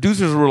 And the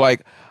producers were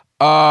like,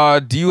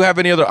 do you have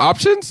any other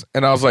options?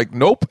 And I was like,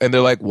 nope. And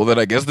they're like, well, then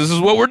I guess this is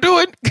what we're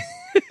doing.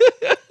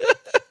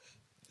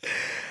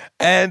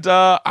 And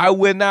I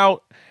went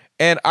out,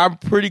 and I'm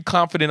pretty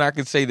confident I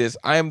can say this.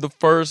 I am the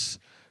first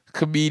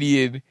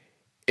comedian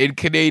in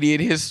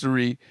Canadian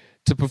history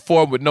to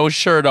perform with no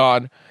shirt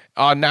on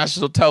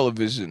national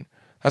television.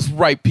 That's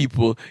right,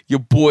 people. Your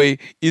boy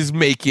is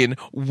making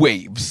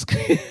waves.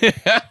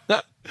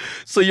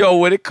 So, yo,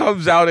 when it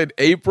comes out in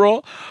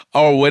April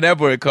or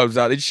whenever it comes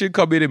out, it should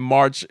come in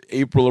March,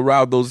 April,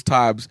 around those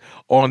times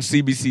on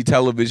CBC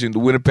television, the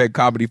Winnipeg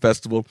Comedy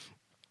Festival.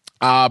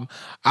 I'll,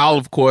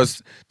 of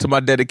course, to my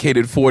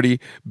dedicated 40,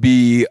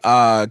 be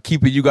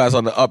keeping you guys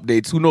on the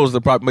updates. Who knows?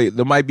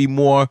 There might be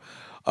more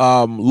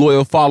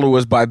loyal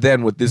followers by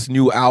then with this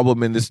new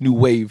album and this new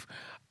wave.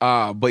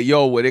 But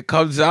yo, when it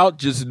comes out,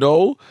 just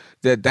know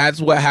that that's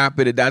what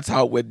happened and that's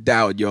how it went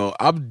down, yo.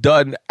 I'm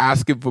done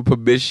asking for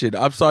permission.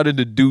 I'm starting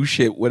to do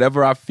shit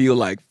whenever I feel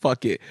like.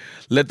 Fuck it.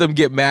 Let them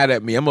get mad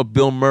at me. I'm a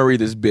Bill Murray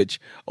this bitch.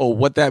 Oh,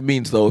 what that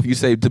means though, if you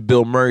say to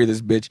Bill Murray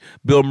this bitch,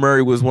 Bill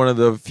Murray was one of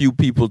the few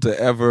people to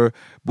ever,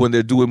 when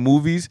they're doing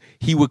movies,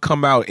 he would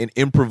come out and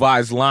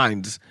improvise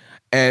lines.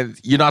 And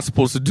you're not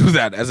supposed to do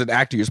that as an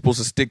actor. You're supposed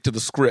to stick to the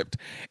script.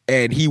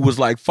 And he was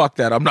like, fuck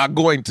that, I'm not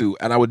going to.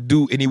 And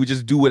he would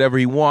just do whatever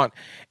he want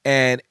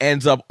and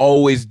ends up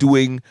always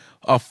doing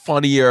a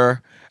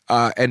funnier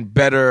and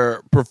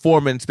better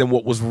performance than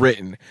what was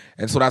written.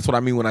 And so that's what I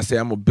mean when I say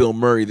I'm a Bill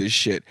Murray this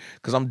shit,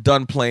 because I'm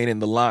done playing in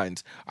the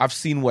lines. I've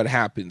seen what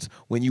happens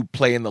when you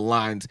play in the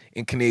lines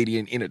in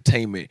Canadian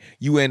entertainment.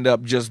 You end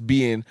up just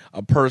being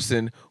a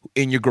person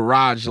in your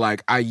garage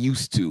like I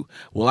used to.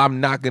 Well, I'm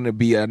not going to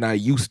be an I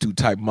used to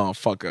type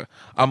motherfucker.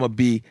 I'm going to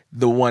be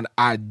the one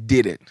I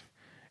did it.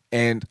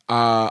 And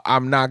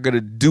I'm not going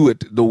to do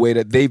it the way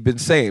that they've been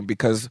saying,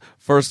 because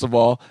first of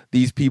all,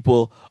 these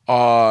people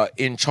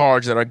in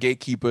charge that are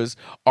gatekeepers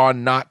are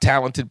not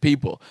talented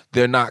people.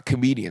 They're not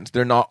comedians.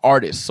 They're not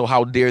artists. So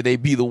how dare they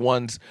be the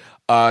ones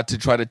to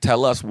try to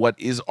tell us what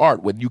is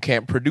art when you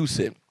can't produce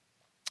it?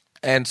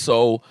 And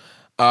so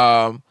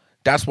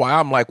that's why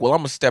I'm like, well,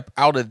 I'm going to step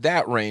out of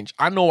that range.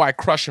 I know I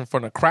crush in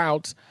front of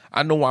crowds.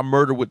 I know I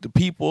murder with the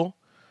people.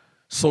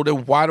 So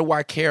then why do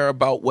I care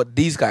about what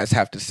these guys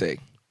have to say?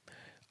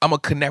 I'm going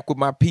to connect with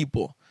my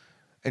people.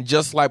 And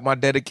just like my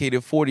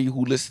dedicated 40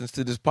 who listens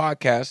to this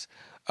podcast,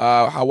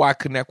 how I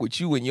connect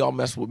with you and y'all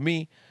mess with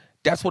me,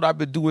 that's what I've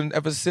been doing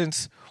ever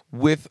since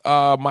with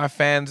my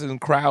fans and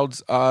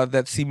crowds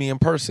that see me in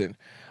person.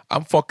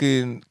 I'm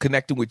fucking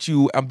connecting with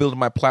you. I'm building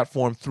my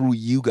platform through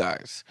you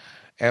guys.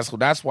 And so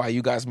that's why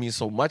you guys mean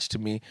so much to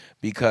me,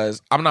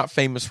 because I'm not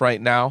famous right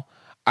now.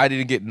 I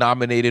didn't get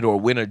nominated or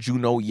win a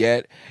Juno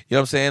yet. You know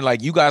what I'm saying?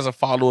 Like, you guys are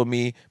following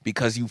me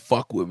because you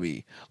fuck with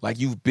me. Like,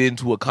 you've been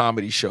to a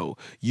comedy show.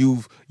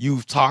 You've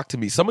talked to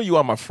me. Some of you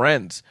are my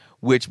friends,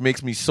 which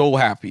makes me so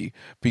happy,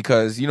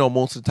 because, you know,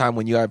 most of the time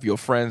when you have your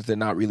friends, they're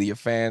not really your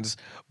fans.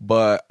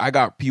 But I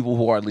got people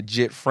who are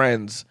legit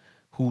friends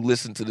who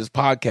listen to this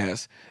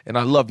podcast, and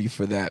I love you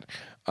for that.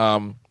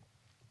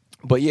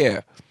 But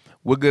yeah,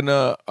 we're going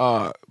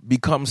to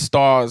become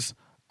stars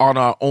on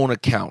our own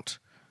account.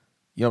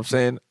 You know what I'm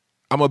saying?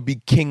 I'm going to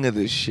be king of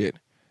this shit.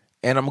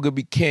 And I'm going to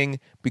be king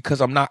because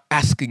I'm not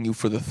asking you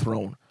for the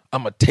throne.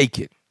 I'm going to take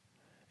it.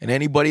 And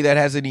anybody that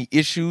has any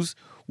issues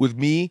with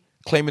me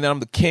claiming that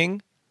I'm the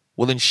king,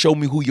 well, then show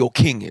me who your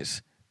king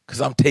is, because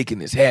I'm taking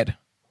his head.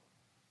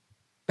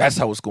 That's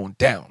how it's going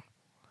down.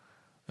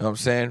 You know what I'm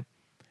saying?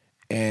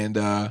 And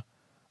I'm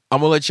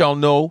going to let y'all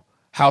know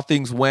how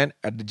things went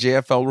at the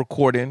JFL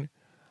recording.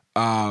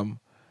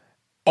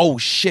 Oh,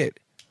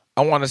 shit.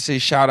 I want to say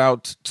shout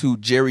out to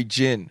Jerry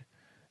Jin.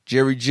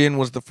 Jerry Jin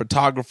was the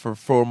photographer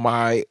for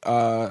my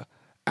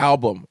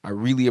album. I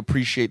really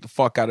appreciate the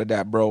fuck out of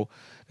that, bro.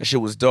 That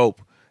shit was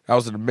dope. That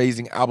was an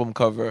amazing album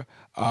cover.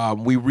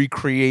 We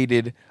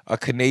recreated a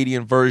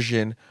Canadian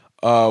version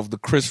of the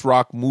Chris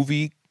Rock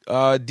movie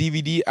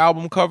DVD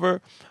album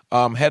cover,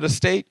 Head of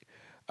State.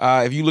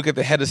 If you look at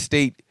the Head of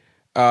State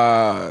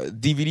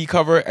DVD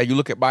cover and you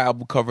look at my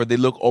album cover, they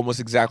look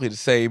almost exactly the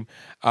same.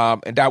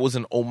 And that was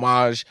an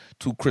homage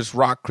to Chris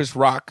Rock. Chris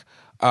Rock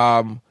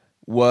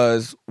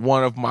was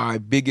one of my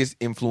biggest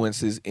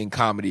influences in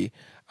comedy,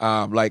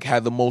 like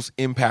had the most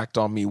impact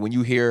on me. When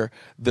you hear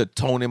the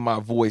tone in my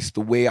voice,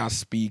 the way I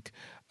speak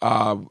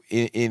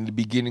in the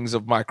beginnings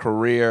of my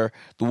career,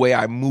 the way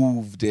I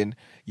moved, and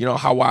you know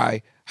how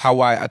I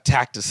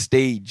attacked a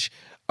stage,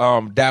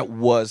 that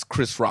was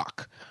Chris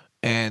Rock.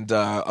 And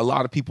a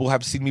lot of people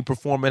have seen me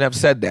perform and have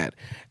said that.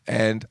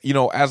 And you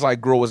know, as I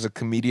grow as a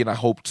comedian, I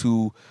hope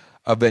to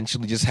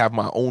eventually just have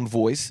my own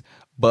voice.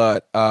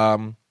 But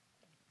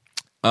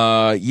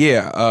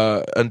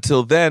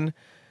until then,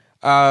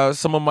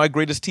 some of my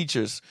greatest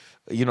teachers,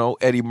 you know,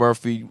 Eddie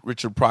Murphy,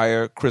 Richard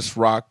Pryor, Chris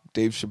Rock,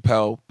 Dave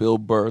Chappelle, Bill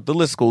Burr, the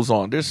list goes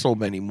on. There's so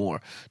many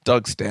more.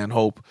 Doug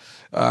Stanhope,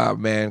 Kyle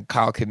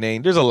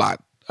Kinane. There's a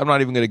lot. I'm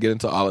not even going to get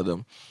into all of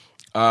them.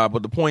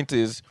 But the point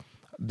is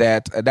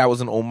that that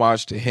was an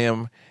homage to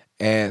him,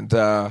 and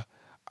I'm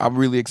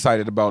really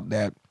excited about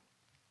that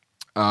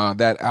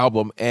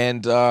album.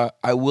 And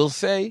I will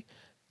say,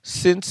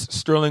 since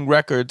Sterling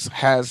Records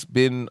has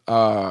been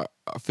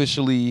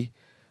officially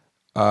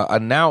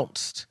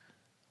announced,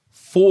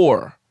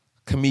 4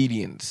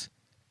 comedians,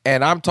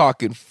 and I'm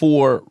talking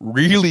 4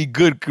 really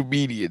good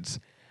comedians,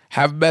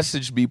 have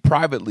messaged me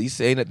privately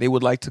saying that they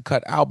would like to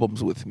cut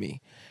albums with me.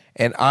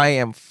 And I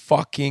am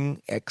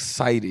fucking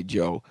excited,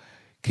 yo.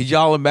 Could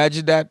y'all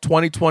imagine that?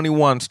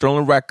 2021,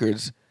 Sterling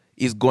Records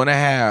is going to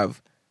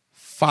have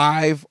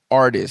 5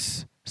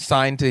 artists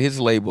signed to his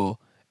label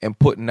and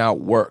putting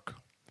out work.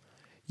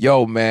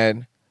 Yo,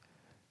 man,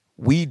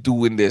 we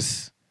doing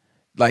this.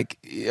 Like,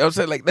 you know what I'm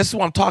saying? Like, this is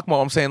what I'm talking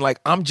about. I'm saying, like,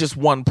 I'm just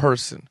one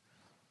person.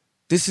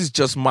 This is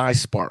just my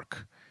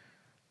spark.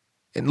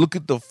 And look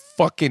at the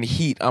fucking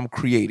heat I'm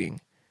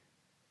creating.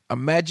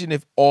 Imagine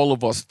if all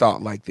of us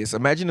thought like this.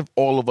 Imagine if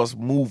all of us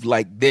moved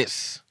like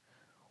this.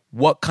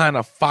 What kind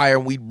of fire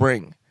we'd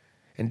bring.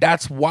 And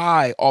that's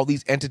why all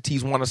these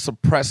entities want to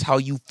suppress how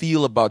you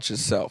feel about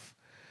yourself.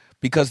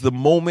 Because the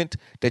moment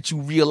that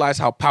you realize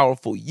how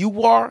powerful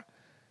you are,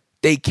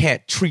 they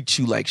can't treat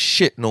you like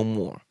shit no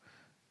more.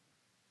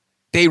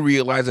 They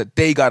realize that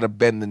they got to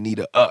bend the knee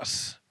to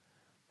us.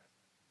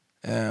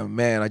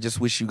 Man, I just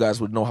wish you guys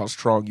would know how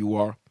strong you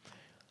are.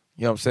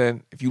 You know what I'm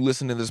saying? If you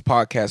listen to this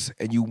podcast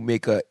and you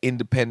make an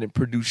independent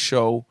produced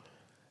show,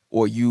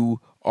 or you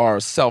are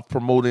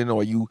self-promoting,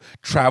 or you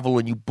travel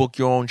and you book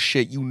your own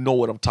shit, you know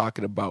what I'm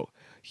talking about.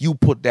 You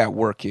put that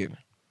work in. You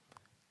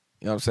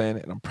know what I'm saying?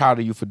 And I'm proud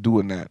of you for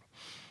doing that.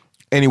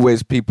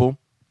 Anyways, people,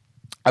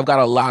 I've got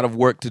a lot of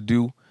work to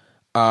do.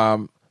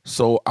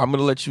 So I'm going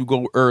to let you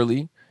go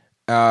early.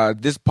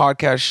 This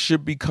podcast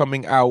should be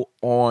coming out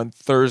on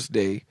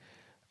Thursday,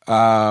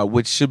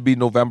 which should be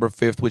November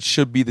 5th, which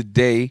should be the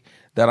day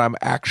that I'm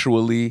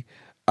actually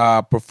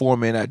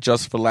performing at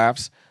Just for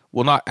Laughs.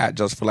 Well, not at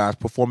Just for Laughs,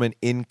 performing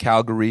in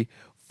Calgary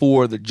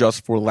for the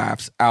Just for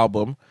Laughs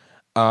album.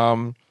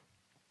 I'll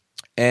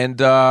let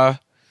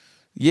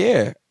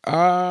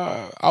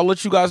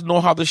you guys know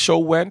how the show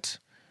went.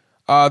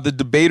 The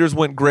debaters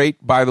went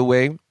great, by the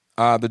way.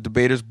 The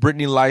debaters,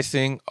 Brittany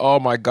Lysing, oh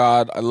my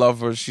God, I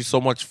love her. She's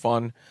so much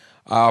fun.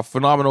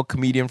 Phenomenal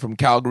comedian from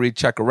Calgary.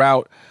 Check her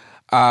out.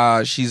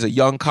 She's a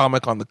young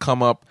comic on the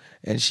come up,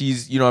 and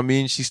she's, you know what I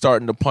mean? She's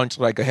starting to punch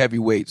like a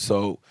heavyweight.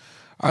 So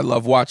I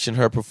love watching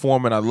her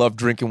perform, and I love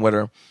drinking with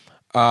her.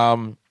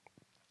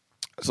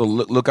 So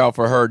look out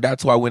for her.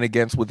 That's who I went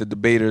against with the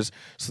debaters.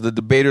 So the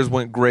debaters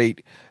went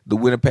great. The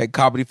Winnipeg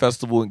Comedy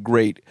Festival went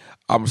great.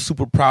 I'm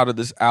super proud of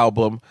this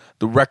album.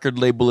 The record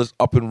label is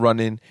up and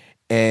running.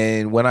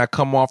 And when I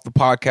come off the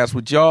podcast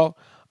with y'all,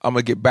 I'm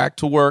going to get back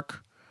to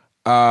work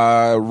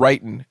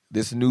writing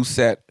this new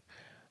set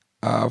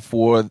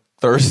for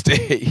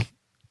Thursday.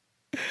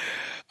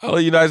 I'll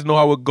let you guys know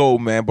how it go,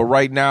 man. But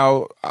right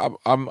now,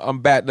 I'm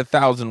batting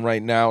 1,000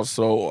 right now.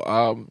 So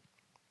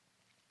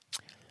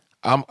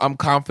I'm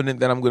confident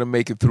that I'm going to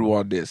make it through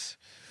all this.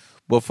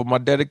 But for my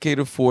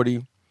dedicated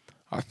 40,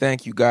 I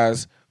thank you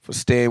guys for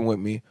staying with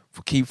me,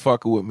 for keep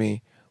fucking with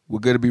me. We're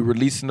going to be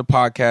releasing the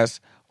podcast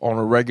on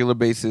a regular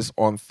basis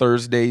on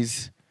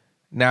Thursdays.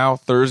 Now,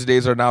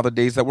 Thursdays are now the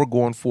days that we're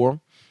going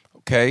for.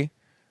 Okay.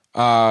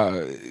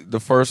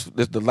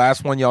 The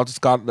last one y'all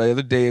just got the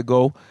other day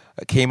ago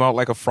came out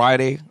like a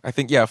Friday. I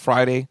think,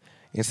 Friday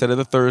instead of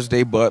the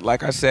Thursday. But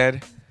like I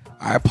said,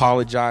 I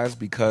apologize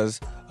because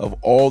of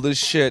all this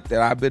shit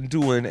that I've been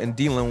doing and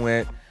dealing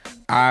with.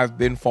 I've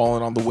been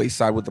falling on the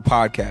wayside with the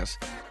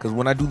podcast. Because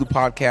when I do the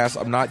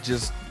podcast, I'm not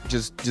just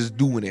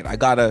doing it. I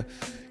gotta,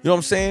 you know what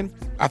I'm saying?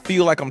 I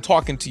feel like I'm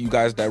talking to you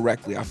guys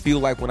directly. I feel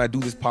like when I do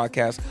this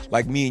podcast,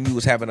 like me and you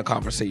was having a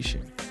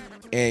conversation.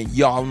 And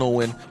y'all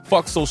knowing,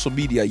 fuck social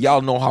media,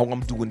 y'all know how I'm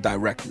doing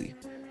directly. You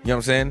know what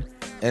I'm saying?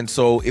 And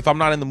so if I'm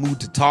not in the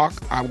mood to talk,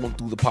 I won't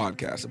do the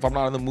podcast. If I'm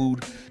not in the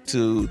mood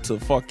to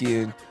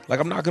fucking, like,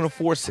 I'm not going to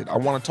force it. I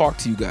want to talk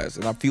to you guys.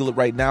 And I feel it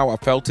right now. I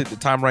felt it. The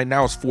time right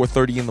now is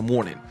 4:30 in the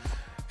morning.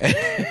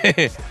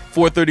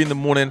 4:30 in the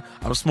morning,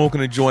 I'm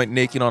smoking a joint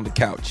naked on the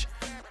couch.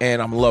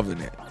 And I'm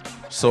loving it.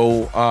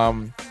 So,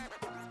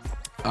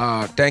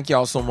 thank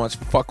y'all so much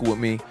for fucking with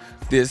me.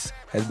 This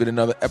has been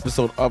another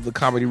episode of the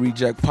Comedy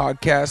Reject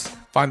Podcast.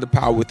 Find the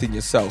power within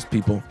yourselves,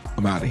 people.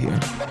 I'm out of here.